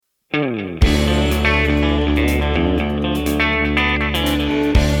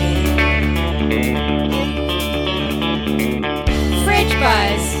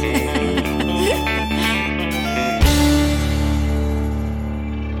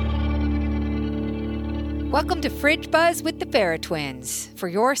Welcome to Fridge Buzz with the Farah Twins, for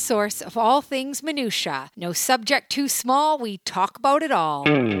your source of all things minutia. No subject too small, we talk about it all.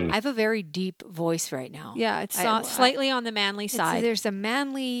 I have a very deep voice right now. Yeah, it's slightly on the manly side. There's a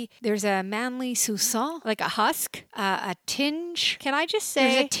manly sousson, Like a husk. a tinge. Can I just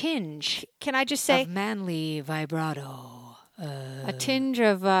There's say? a tinge Can I just say of manly vibrato. a tinge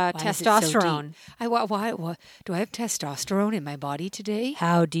of Why is it so testosterone? deep? Why do I have testosterone in my body today?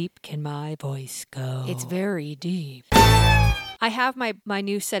 How deep can my voice go? It's very deep. I have my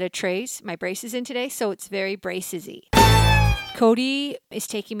new set of trays, my braces in today, so it's very braces-y. Cody is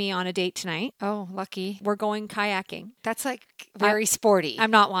taking me on a date tonight. Oh, lucky. We're going kayaking. That's like very sporty.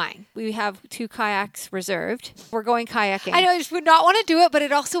 I'm not lying. We have 2 kayaks reserved. We're going kayaking. I know I just would not want to do it, but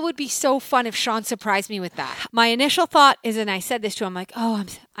it also would be so fun if Sean surprised me with that. My initial thought is, and I said this to him, like, oh,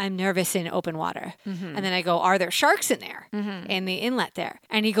 I'm nervous in open water. Mm-hmm. And then I go, are there sharks in there? In the inlet there?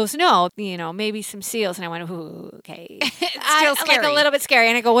 And he goes, no, maybe some seals. And I went, ooh, okay. Still scary. Like a little bit scary.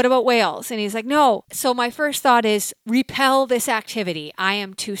 And I go, what about whales? And he's like, no. So my first thought is repel this activity. I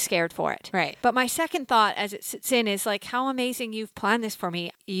am too scared for it. Right. But my second thought as it sits in is like, how amazing you've planned this for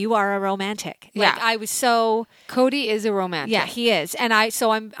me. You are a romantic. Like, Yeah. I was so... Cody is a romantic. Yeah, he is. And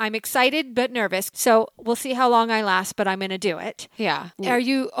I'm excited but nervous. So we'll see how long I last, but I'm going to do it. Yeah. Are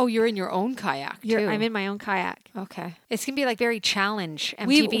you? Oh, you're in your own kayak too. I'm in my own kayak. Okay. It's gonna be like very challenge.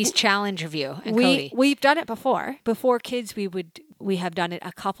 MTV's challenge of you and we Cody. we've done it before. Before kids, we have done it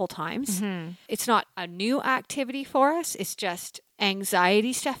a couple times. It's not a new activity for us. It's just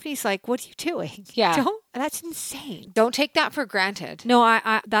anxiety. Stephanie's like, "What are you doing? Yeah. That's insane." Don't take that for granted. No,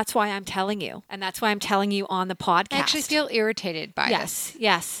 I that's why I'm telling you, and that's why I'm telling you on the podcast. I actually feel irritated by this.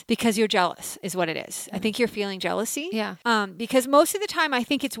 Yes, because you're jealous is what it is. I think you're feeling jealousy. Yeah. Because most of the time I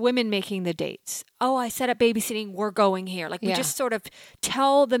think it's women making the dates. Oh, I set up babysitting, we're going here. Like we Yeah. just sort of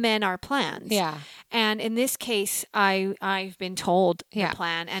tell the men our plans. Yeah. And in this case, I've been told Yeah. the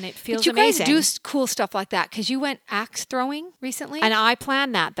plan, and it feels But you amazing. guys do cool stuff like that because you went axe throwing recently. And I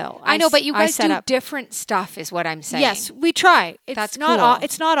planned that though. I know, but you I guys set do up. different stuff, is what I'm saying. Yes, we try. It's That's not. cool.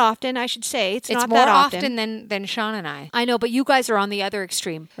 It's not often. I should say it's not more that often than Sean and I. I know, but you guys are on the other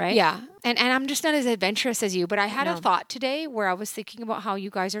extreme, right? Yeah. And I'm just not as adventurous as you, but I had a No. thought today where I was thinking about how you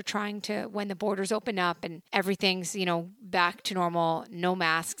guys are trying to, when the borders open up and everything's, back to normal, no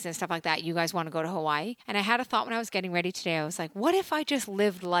masks and stuff like that, you guys want to go to Hawaii. And I had a thought when I was getting ready today. I was like, what if I just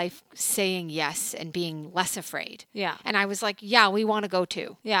lived life saying yes and being less afraid? Yeah. And I was like, yeah, we want to go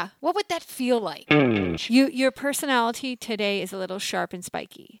too. Yeah. What would that feel like? Your personality today is a little sharp and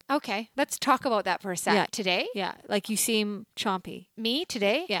spiky. Okay, let's talk about that for a sec. Yeah. Today? Yeah, like you seem chompy. Me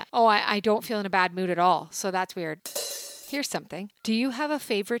today? Yeah. Oh, I don't feel in a bad mood at all. So that's weird. Here's something. Do you have a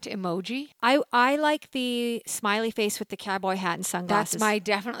favorite emoji? I like the smiley face with the cowboy hat and sunglasses.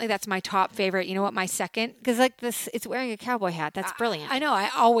 That's my top favorite. You know what? My second? because like this, it's wearing a cowboy hat. That's brilliant. I know. I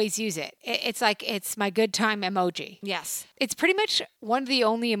always use it. It's my good time emoji. Yes. It's pretty much one of the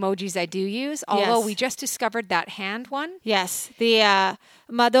only emojis I do use. Although Yes. we just discovered that hand one. Yes. The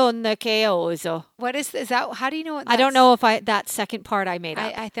Madonna che oso. What is that? How do you know what? I don't know if that second part I made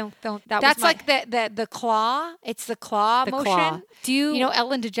up. I don't. That was That's my- like the claw. It's the claw The motion. claw. Do you- You know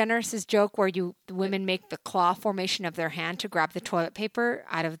Ellen DeGeneres' joke where the women make the claw formation of their hand to grab the toilet paper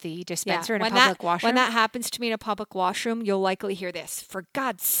out of the dispenser in a public washroom? When that happens to me in a public washroom, you'll likely hear this. For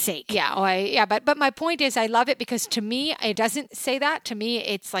God's sake. Yeah, but my point is I love it because to me it doesn't say that. To me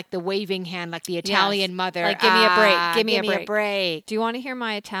it's like the waving hand, like the Italian mother. Like, give me a break. Give me a a break. Do you want to hear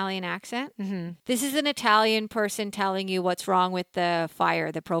my Italian accent? Mm-hmm. This is an Italian person telling you what's wrong with the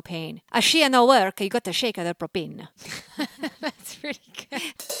fire, the propane. A she no work, you got to shake the propane. That's pretty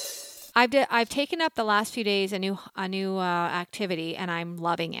good. I've taken up the last few days a new activity, and I'm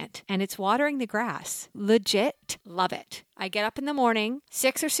loving it. And it's watering the grass. Legit love it. I get up in the morning,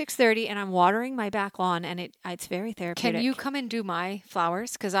 6 or 6:30, and I'm watering my back lawn, and it's very therapeutic. Can you come and do my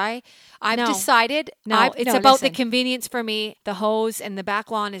flowers? Because I've No. decided. It's about the convenience for me. The hose and the back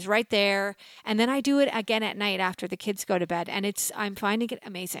lawn is right there, and then I do it again at night after the kids go to bed, and I'm finding it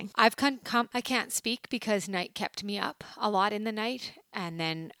amazing. I've come. I can't speak because night kept me up a lot in the night, and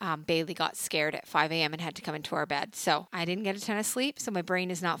then Bailey got scared at 5 a.m. and had to come into our bed, so I didn't get a ton of sleep. So my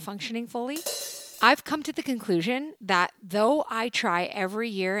brain is not functioning fully. I've come to the conclusion that though I try every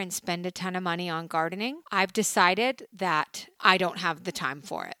year and spend a ton of money on gardening, I've decided that I don't have the time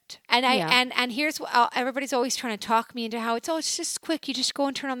for it. And and here's what everybody's always trying to talk me into how it's just quick. You just go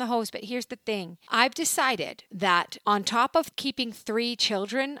and turn on the hose. But here's the thing. I've decided that on top of keeping 3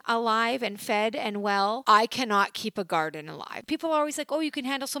 children alive and fed and well, I cannot keep a garden alive. People are always like, oh, you can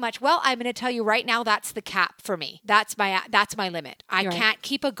handle so much. Well, I'm going to tell you right now, that's the cap for me. That's my limit. I can't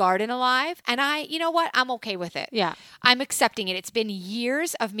keep a garden alive. And you know what? I'm okay with it. Yeah. I'm accepting it. It's been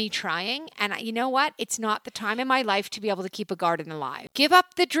years of me trying. And you know what? It's not the time in my life to be able to keep a garden alive. Give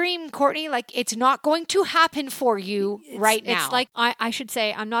up the dream, Courtney. Like, it's not going to happen for you right now. It's like, I should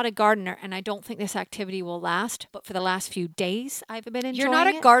say, I'm not a gardener, and I don't think this activity will last. But for the last few days, I've been enjoying it. You're not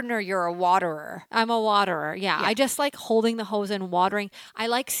a gardener. You're a waterer. I'm a waterer. Yeah. I just like holding the hose and watering. I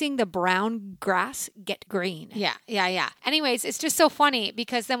like seeing the brown grass get green. Yeah. Anyways, it's just so funny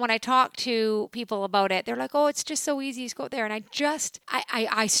because then when I talk to people about it, they're like, oh, it's just so easy to go there. And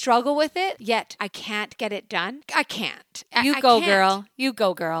I struggle with it, yet I can't get it done. I can't. You go, girl. You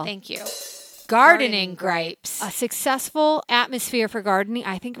go, girl. Thank you. Gardening gripes. A successful atmosphere for gardening,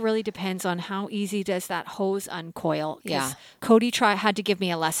 I think, really depends on how easy does that hose uncoil. Yeah. Cody had to give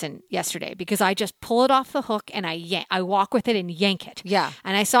me a lesson yesterday because I just pull it off the hook and I walk with it and yank it. Yeah.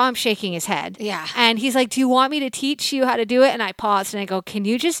 And I saw him shaking his head. Yeah. And he's like, do you want me to teach you how to do it? And I paused and I go, can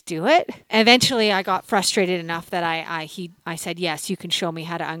you just do it? And eventually I got frustrated enough that I said, yes, you can show me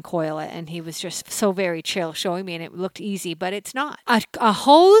how to uncoil it. And he was just so very chill showing me, and it looked easy, but it's not. A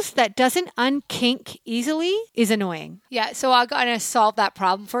hose that doesn't unkink easily is annoying. Yeah, so I'm going to solve that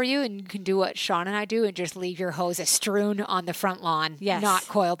problem for you, and you can do what Sean and I do and just leave your hose strewn on the front lawn, not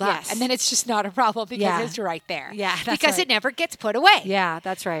coiled up. Yes. And then it's just not a problem because it's right there. Yeah, that's because right. it never gets put away. Yeah,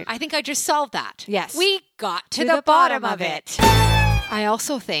 that's right. I think I just solved that. Yes. We got to the bottom of it. I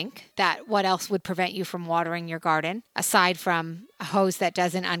also think that what else would prevent you from watering your garden, aside from a hose that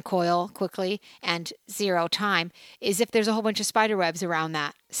doesn't uncoil quickly and 0 time, is if there's a whole bunch of spider webs around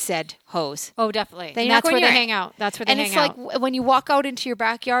that said hose. Oh, definitely. Then And you're not that's where going they near hang out. That's where they And hang it's out. like when you walk out into your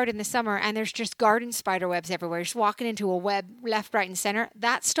backyard in the summer and there's just garden spider webs everywhere, you're just walking into a web left, right, and center.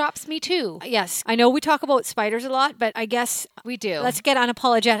 That stops me too. Yes. I know we talk about spiders a lot, but I guess We do. let's get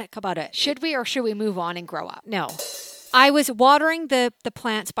unapologetic about it. Should we or should we move on and grow up? No. I was watering the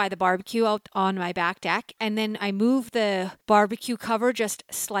plants by the barbecue out on my back deck, and then I moved the barbecue cover just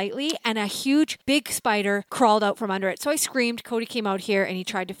slightly, and a huge big spider crawled out from under it. So I screamed. Cody came out here and he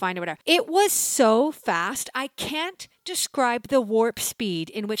tried to find it, whatever. It was so fast. I can't describe the warp speed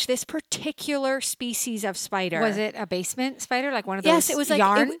in which this particular species of spider. Was it a basement spider, like one of those? Yes, it was like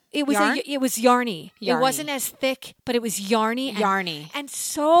yarn. It was Yarn? it was yarny. It Yarny. wasn't as thick, but it was yarny. Yarny. and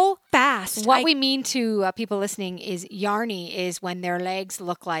so fast. What we mean to people listening is yarny is when their legs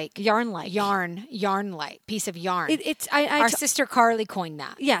look like yarn-like. yarn-like piece of yarn. Our Our sister Carly coined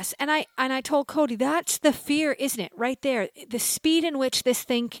that. Yes, and I told Cody that's the fear, isn't it? Right there, the speed in which this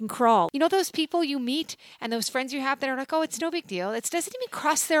thing can crawl. You know those people you meet and those friends you have that are like, oh, it's no big deal. It doesn't even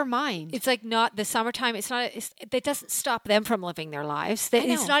cross their mind. It's like not the summertime. It doesn't stop them from living their lives.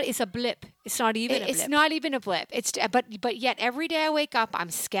 It's a blip. It's not even a blip. It's not even a blip. But yet every day I wake up, I'm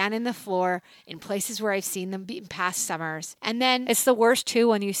scanning the floor in places where I've seen them in past summers. And then It's the worst too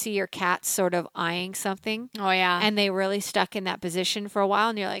when you see your cats sort of eyeing something. oh yeah. And they really stuck in that position for a while,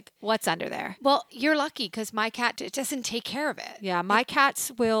 and you're like, what's under there? Well, you're lucky because my cat doesn't take care of it. Yeah, my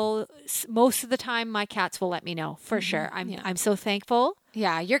cats will, most of the time, my cats will let me know for sure. I'm so thankful.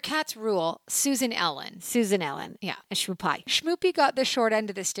 Yeah, your cats rule. Susan Ellen. Susan Ellen. Yeah. And Schmoopie. Schmoopy got the short end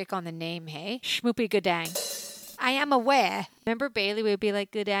of the stick on the name, hey? Schmoopie Goodang. I am aware. Remember Bailey would be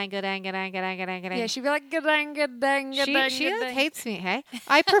like, Goodang, Goodang, Goodang, Goodang, Goodang, Goodang. Yeah, she'd be like, gadang, gadang, gadang, She gadang. hates me, hey?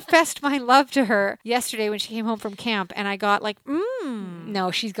 I professed my love to her yesterday when she came home from camp, and I got like,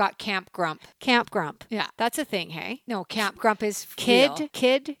 No, she's got Camp Grump. Camp Grump. Yeah. That's a thing, hey? No, Camp Grump is real.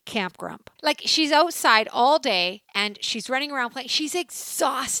 Kid, Camp Grump. Like, she's outside all day and she's running around playing. She's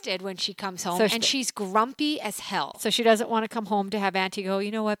exhausted when she comes home and she's grumpy as hell. So she doesn't want to come home to have Auntie go, you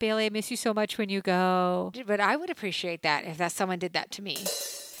know what, Bailey, I miss you so much when you go. But I would appreciate that if someone did that to me.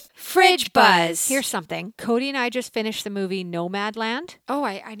 Fridge buzz. Here's something. Cody and I just finished the movie Nomadland. Oh,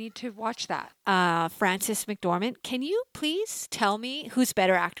 I need to watch that. Frances McDormand. Can you please tell me who's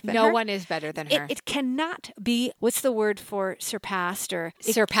better actor than her? No one is better than her. It cannot be, what's the word for surpassed or?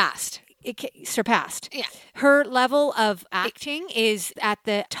 Surpassed. Surpassed. Yeah. Her level of acting is at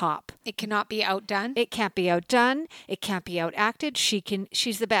the top. It cannot be outdone. It can't be outdone. It can't be outacted.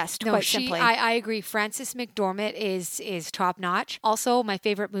 She's the best, quite simply. I agree. Frances McDormand is top notch. Also, my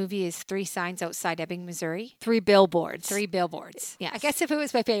favorite movie is Three Signs Outside Ebbing, Missouri. 3 Billboards. 3 Billboards. Yes. I guess if it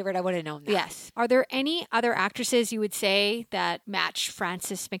was my favorite, I would have known that. Yes. Are there any other actresses you would say that match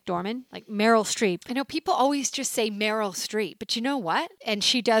Frances McDormand? Like Meryl Streep. I know people always just say Meryl Streep, but you know what? And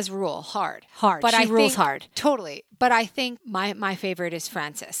she does rule hard. Hard. But She I rules think- hard. Totally. But I think my favorite is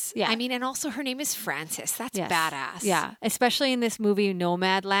Frances. Yeah. I mean, and also her name is Frances. That's Yes. badass. Yeah. Especially in this movie,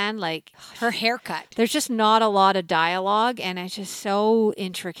 Nomadland. Like, Her haircut. there's just not a lot of dialogue, and it's just so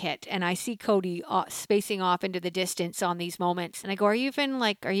intricate. And I see Cody spacing off into the distance on these moments, and I go, "Are you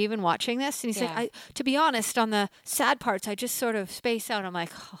even watching this?" And he's Yeah. like, "To be honest, on the sad parts, I just sort of space out." I'm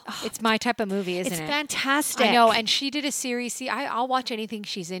like, oh, It's my type of movie, isn't "It's it? fantastic." I know. And she did a series. See, I'll watch anything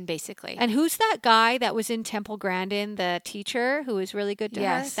she's in, basically. And who's that guy that was in Temple Grandin, the teacher, who was really good to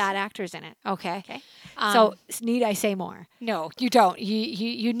Yes. her? That actor's in it. Okay. Okay. Um, So need I say more? No, you don't.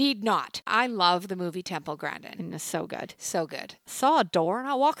 You need not. I love the movie Temple Grandin. And it's so good. So good. Saw a door and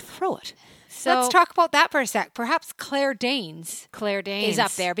I walked through it. So Let's talk about that for a sec. Perhaps Claire Danes Claire Danes is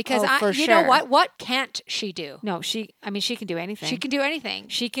up there because for you sure. know what? What can't she do? No, she can do anything. She can do anything.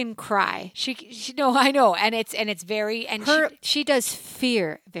 She can cry. She no, I know, and it's very and She does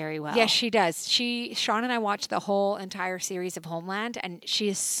fear very well. yes, she does. Sean and I watched the whole entire series of Homeland, and she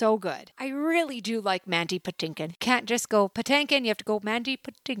is so good. I really do like Mandy Patinkin. Can't just go Patinkin; you have to go Mandy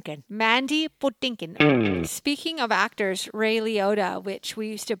Patinkin. Mandy Patinkin. Speaking of actors, Ray Liotta, which we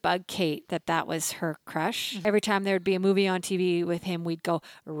used to bug Kate that was her crush. Every time there would be a movie on TV with him, we'd go,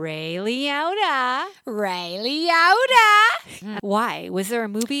 Ray Liotta. Ray Liotta. Why? Was there a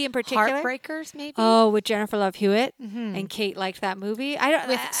movie in particular? Heartbreakers, maybe. Oh, with Jennifer Love Hewitt, and Kate liked that movie. I don't.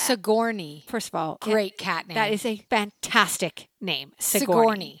 With Sigourney. First of all, Great cat name. That is a fantastic name,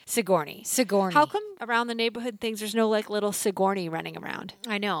 Sigourney. Sigourney. Sigourney. How come around the neighborhood things there's no like little Sigourney running around?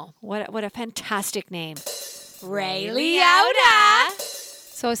 I know. What a fantastic name, Ray Liotta.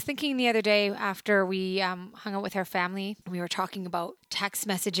 So I was thinking the other day after we hung out with our family, we were talking about text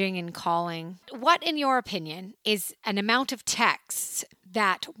messaging and calling. What, in your opinion, is an amount of texts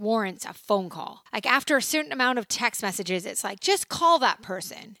that warrants a phone call? Like after a certain amount of text messages, it's like, just call that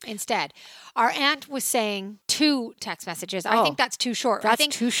person instead. Our aunt was saying 2 text messages. I think that's too short. I That's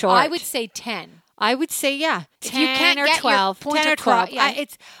think too short. I would say 10. I would say, yeah, 10 if you can't or get 12, your 10 10 or or 12. 12, yeah.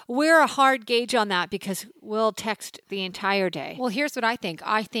 We're a hard gauge on that because we'll text the entire day. Well, here's what I think.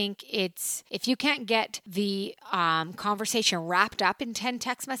 I think it's if you can't get the conversation wrapped up in 10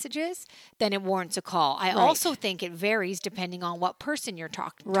 text messages, then it warrants a call. I also think it varies depending on what person you're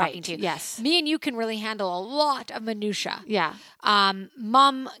talking to. Yes. Me and you can really handle a lot of minutia. Yeah.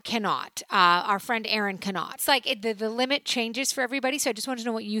 Mom cannot. Our friend Aaron cannot. It's like the limit changes for everybody. So I just wanted to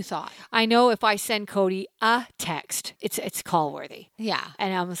know what you thought. I know if I send Cody a text, it's call worthy. Yeah.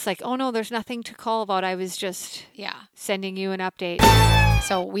 And I'm just like, oh no, there's nothing to call about. I was just Yeah. sending you an update.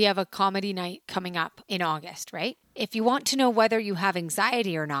 So we have a comedy night coming up in August, right? If you want to know whether you have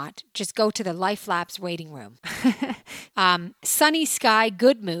anxiety or not, just go to the Life Labs waiting room. Sunny sky,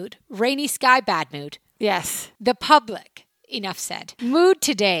 good mood. Rainy sky, bad mood. Yes. The public, enough said. Mood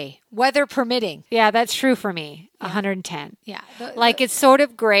today, weather permitting. Yeah, that's true for me. 110. Yeah. Like it's sort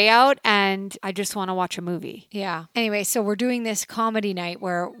of gray out and I just want to watch a movie. Yeah. Anyway, so we're doing this comedy night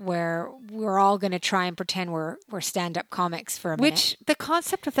where we're all going to try and pretend we're stand-up comics for a minute. Which the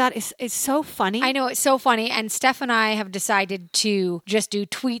concept of that is so funny. I know, it's so funny. And Steph and I have decided to just do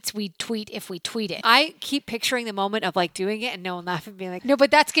tweets. We tweet if we tweet it. I keep picturing the moment of like doing it and no one laughing, being like, No, but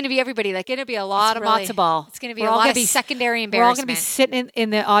that's going to be everybody. Like, going to be a lot of really- matzo ball. It's going to be We're a all lot gonna of be secondary We're all going embarrassment. to be sitting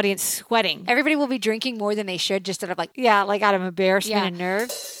in the audience sweating. Everybody will be drinking more than they should, just out of like, Yeah, like out of embarrassment Yeah. and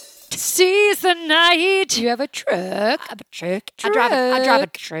nerve. seize the night. Do you have a truck? I have a truck. I drive a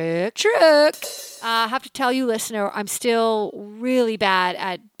truck. Truck. I have to tell you, listener, I'm still really bad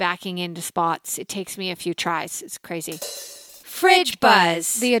at backing into spots. It takes me a few tries. It's crazy. Fridge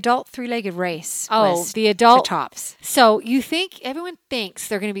Buzz. The adult three-legged race. Oh, was the adult the tops. So everyone thinks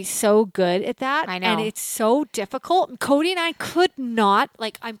they're going to be so good at that. I know. And it's so difficult. Cody and I could not,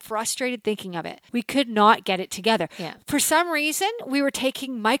 I'm frustrated thinking of it. We could not get it together. Yeah. For some reason, we were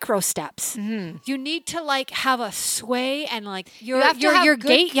taking micro steps. Mm-hmm. You need to have a sway and your have to have your good-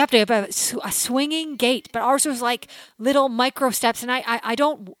 gait. You have to have a swinging gait. But ours was little micro steps. And I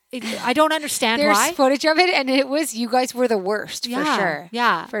don't I don't understand There's why. footage of it, and it was you guys were the worst for Yeah, sure.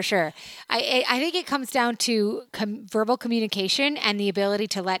 yeah. for sure. I think it comes down to verbal communication and the ability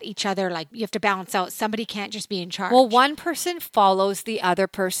to let each other, like, you have to balance out. Somebody can't just be in charge. Well, one person follows the other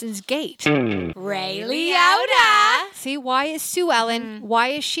person's gait. Ray Liotta. See, why is Sue Ellen? Why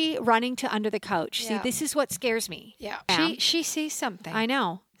is she running to under the couch? See, Yeah. this is what scares me. Yeah, Ma'am. she sees something. I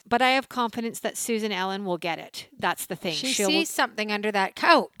know. But I have confidence that Susan Ellen will get it. That's the thing. She sees something under that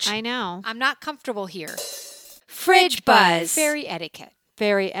couch. I know. I'm not comfortable here. Fridge buzz. Fairy etiquette.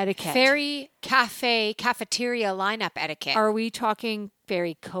 Very etiquette. Fairy cafeteria lineup etiquette. Are we talking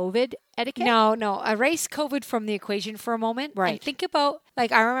very COVID etiquette? No, erase COVID from the equation for a moment. Right. And think about,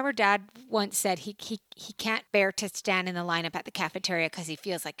 like, I remember Dad once said he can't bear to stand in the lineup at the cafeteria because he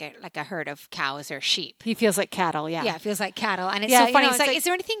feels like a herd of cows or sheep. He feels like cattle, yeah. Yeah, it feels like cattle. And it's Yeah, so you funny. know, It's it's like, like- is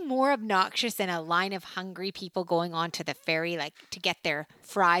there anything more obnoxious than a line of hungry people going on to the ferry, like, to get their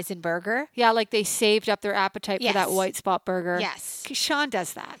fries and burger? Yeah, like they saved up their appetite for that Yes. white spot burger. Yes. 'Cause Sean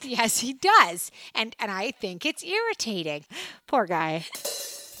does that. Yes, he does. And I think it's irritating. Poor guy.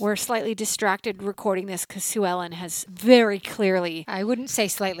 We're slightly distracted recording this because Sue Ellen has very clearly. I wouldn't say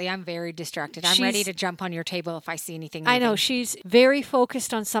slightly. I'm very distracted. I'm ready to jump on your table if I see anything I know moving. she's very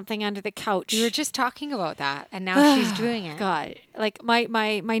focused on something under the couch. We were just talking about that, and now she's doing it. God, like my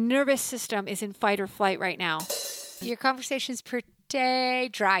nervous system is in fight or flight right now. Your conversation's pretty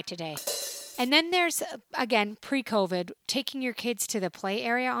dry today. And then there's, again, pre-COVID, taking your kids to the play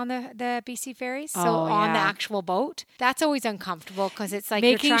area on the BC ferries. So Oh, on the yeah. actual boat. That's always uncomfortable because it's like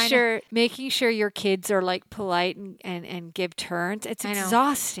you're making sure your kids are like polite and give turns. It's I know.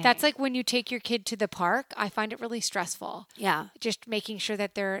 exhausting. That's like when you take your kid to the park. I find it really stressful. yeah. Just making sure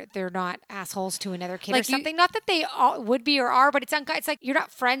that they're not assholes to another kid or Like you- something. Not that they would be or are, but it's like you're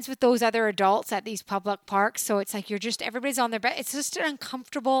not friends with those other adults at these public parks. So it's like everybody's on their bed. It's just an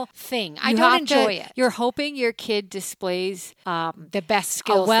uncomfortable thing. I don't enjoy it. You're hoping your kid displays The best a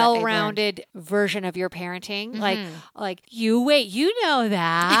skills. that they've learned. well-rounded version of your parenting. Like you know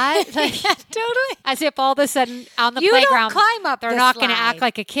that. Like, Yeah, totally. as if all of a sudden on the You don't playground climb up they're the not going to slide. act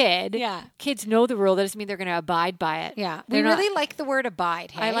like a kid. Yeah. Kids know the rule. That doesn't mean they're going to abide by it. Yeah. They're We not- really like the word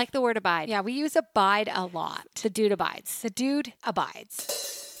abide. Hey? I like the word abide. Yeah, we use abide a lot. The dude abides. The dude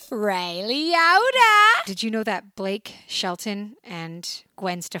abides. Ray Liotta. Did you know that Blake Shelton and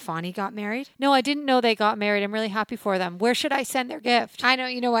Gwen Stefani got married? No, I didn't know they got married. I'm really happy for them. Where should I send their gift? I know.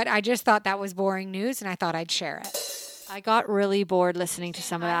 You know what? I just thought that was boring news, and I thought I'd share it. I got really bored listening to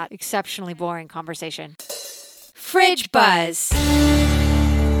some of that exceptionally boring conversation. Fridge buzz.